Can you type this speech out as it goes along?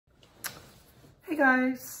Hey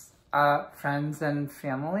guys, friends and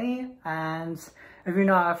family, and if you're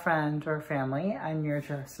not a friend or family and you're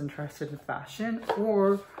just interested in fashion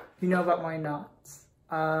or you know about Moynat,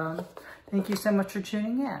 thank you so much for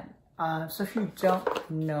tuning in. So if you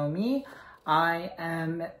don't know me, I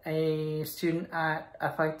am a student at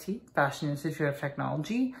FIT, Fashion Institute of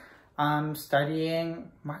Technology,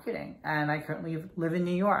 studying marketing, and I currently live in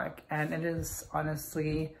New York, and it is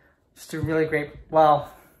honestly just a really great,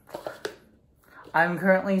 well, I'm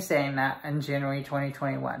currently saying that in January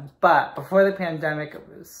 2021, but before the pandemic, it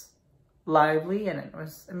was lively and it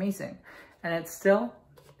was amazing, and it still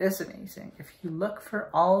is amazing if you look for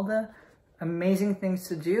all the amazing things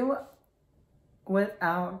to do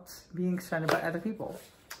without being surrounded by other people.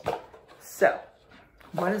 So,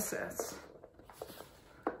 what is this?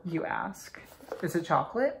 You ask. Is it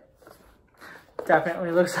chocolate?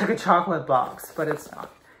 Definitely looks like a chocolate box, but it's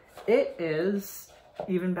not. It is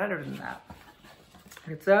even better than that.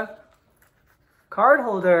 It's a card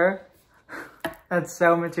holder. That's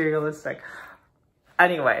so materialistic.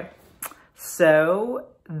 Anyway, so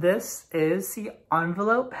this is the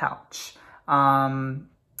envelope pouch by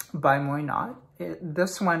Moynat.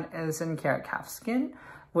 This one is in carrot calfskin,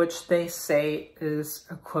 which they say is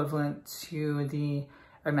equivalent to the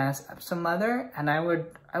Hermes Epsom leather, and I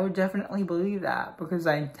would definitely believe that because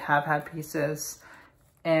I have had pieces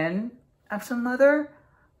in Epsom leather,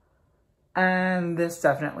 and this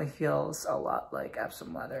definitely feels a lot like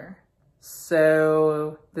Epsom leather.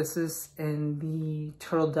 So this is in the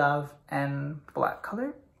turtle dove and black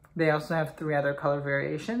color. They also have 3 other color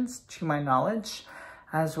variations to my knowledge,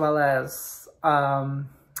 as well as a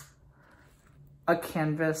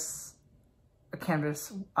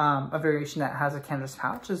variation that has a canvas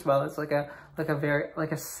pouch, as well as like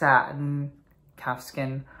a satin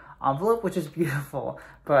calfskin envelope, which is beautiful.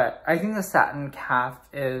 But I think the satin calf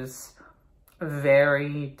is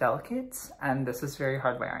very delicate, and this is very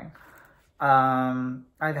hard wearing.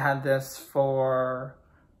 I've had this for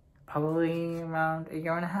probably around a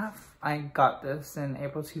year and a half. I got this in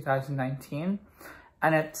April 2019,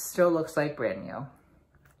 and it still looks like brand new.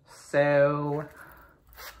 So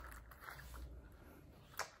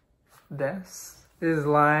this is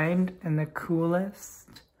lined in the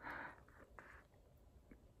coolest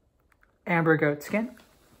amber goat skin.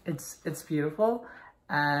 It's beautiful,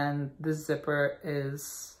 and the zipper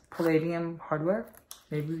is palladium hardware,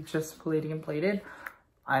 maybe just palladium plated.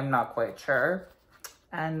 I'm not quite sure.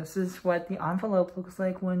 And this is what the envelope looks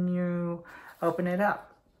like when you open it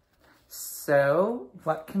up. So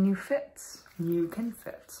what can you fit? You can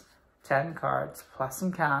fit 10 cards plus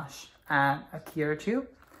some cash and a key or 2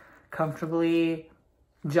 comfortably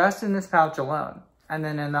just in this pouch alone. And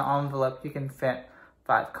then in the envelope, you can fit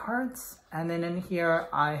 5 cards. And then in here,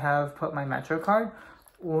 I have put my Metro card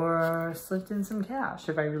or slipped in some cash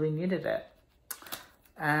if I really needed it.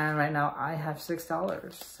 And right now I have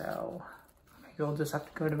 $6, so you'll just have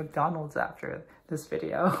to go to McDonald's after this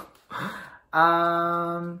video.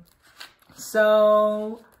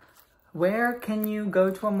 So where can you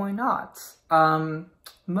go to a Moynat?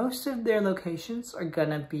 Most of their locations are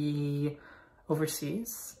gonna be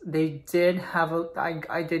overseas. They did have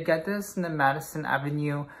I did get this in the Madison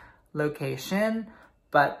Avenue location,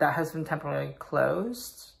 but that has been temporarily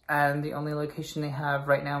closed. And the only location they have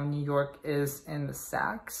right now in New York is in the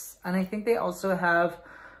Saks. And I think they also have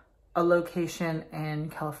a location in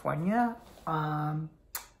California. I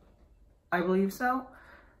believe so.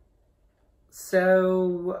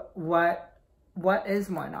 So what is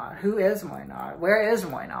Moynat? Who is Moynat? Where is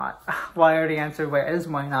Moynat? Well, I already answered where is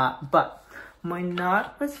Moynat, but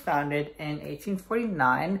Moynat was founded in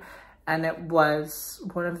 1849, and it was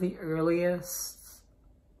one of the earliest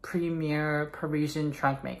premier Parisian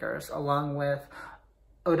trunk makers, along with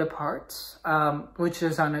Eau de Part, which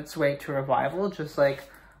is on its way to revival, just like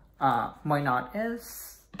Moynat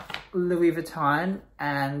is, Louis Vuitton,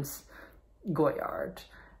 and Goyard.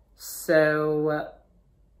 So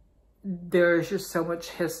there's just so much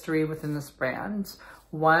history within this brand.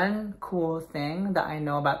 One cool thing that I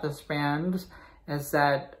know about this brand is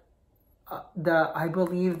that I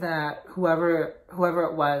believe that whoever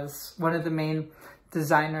it was, one of the main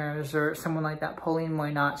designers or someone like that, Pauline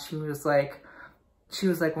Moynat, she was like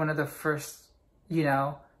one of the first, you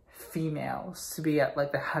know, females to be at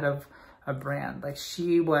like the head of a brand. Like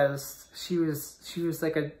she was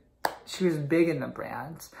big in the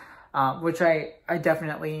brand, which I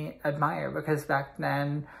definitely admire, because back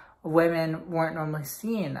then women weren't normally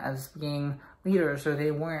seen as being leaders, or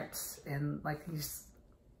they weren't in like these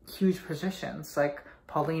huge positions like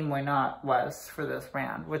Pauline Moynat was for this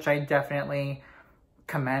brand, which I definitely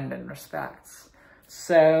commend and respect.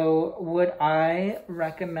 So would I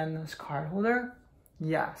recommend this card holder?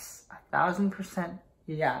 Yes, 1000%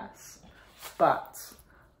 yes. But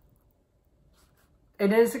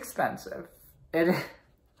it is expensive. It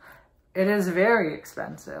is very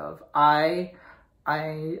expensive. I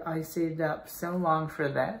saved up so long for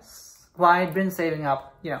this. Well, I had been saving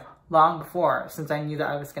up, you know, long before, since I knew that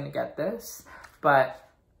I was gonna get this. But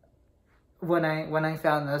when I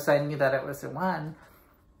found this, I knew that it was the one.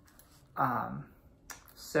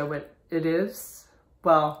 So it is,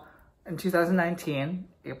 well, in 2019,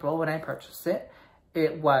 April, when I purchased it,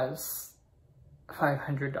 it was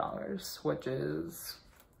 $500, which is,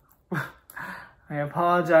 I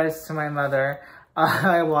apologize to my mother.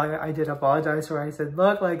 I did apologize to her. I said,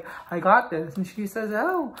 look, like, I got this. And she says,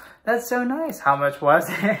 oh, that's so nice. How much was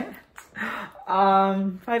it?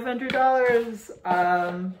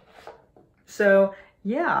 $500. So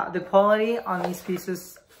yeah, the quality on these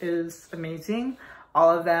pieces is amazing.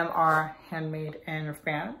 All of them are handmade in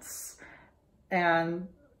France, and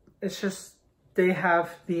it's just, they have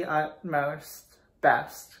the utmost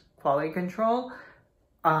best quality control.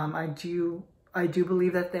 I do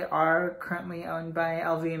believe that they are currently owned by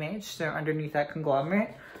LVMH. They're underneath that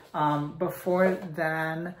conglomerate. Before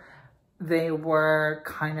then, they were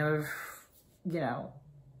kind of, you know,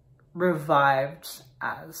 revived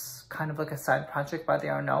as kind of like a side project by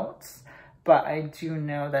their own notes. But I do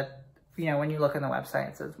know that, you know, when you look on the website,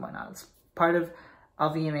 it says Moynat. It's part of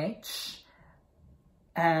LVMH.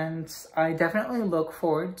 And I definitely look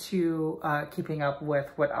forward to keeping up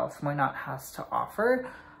with what else Moynat has to offer.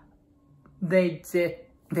 They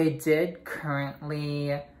did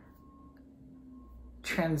currently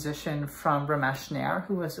transition from Ramesh Nair,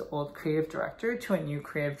 who was the old creative director, to a new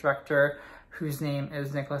creative director whose name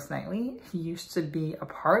is Nicholas Knightley. He used to be a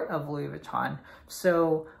part of Louis Vuitton.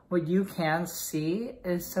 So what you can see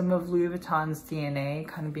is some of Louis Vuitton's DNA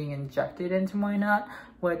kind of being injected into Moynat,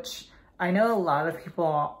 which I know a lot of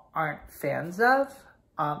people aren't fans of.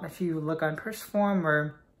 If you look on Perseform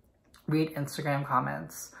or read Instagram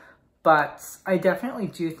comments. But I definitely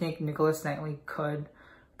do think Nicholas Knightley could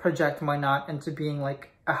project Moynat into being like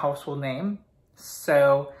a household name.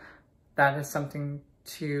 So that is something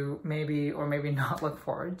to maybe or maybe not look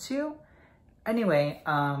forward to. Anyway,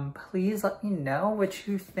 please let me know what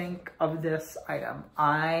you think of this item.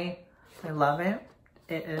 I love it.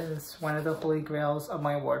 It is one of the holy grails of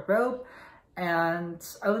my wardrobe. And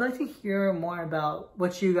I would like to hear more about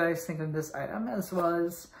what you guys think of this item, as well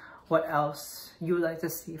as what else you would like to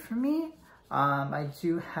see from me. I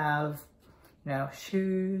do have, you know,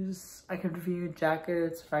 shoes I could review,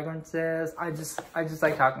 jackets, fragrances. I just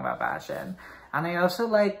like talking about fashion. And I also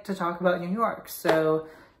like to talk about New York. So,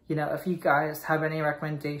 you know, if you guys have any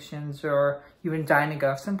recommendations, or you've been dying to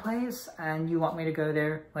go someplace and you want me to go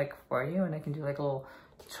there like for you, and I can do like a little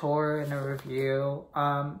tour and a review,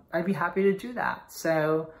 I'd be happy to do that.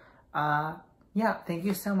 So yeah, thank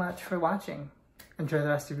you so much for watching. Enjoy the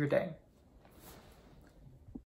rest of your day.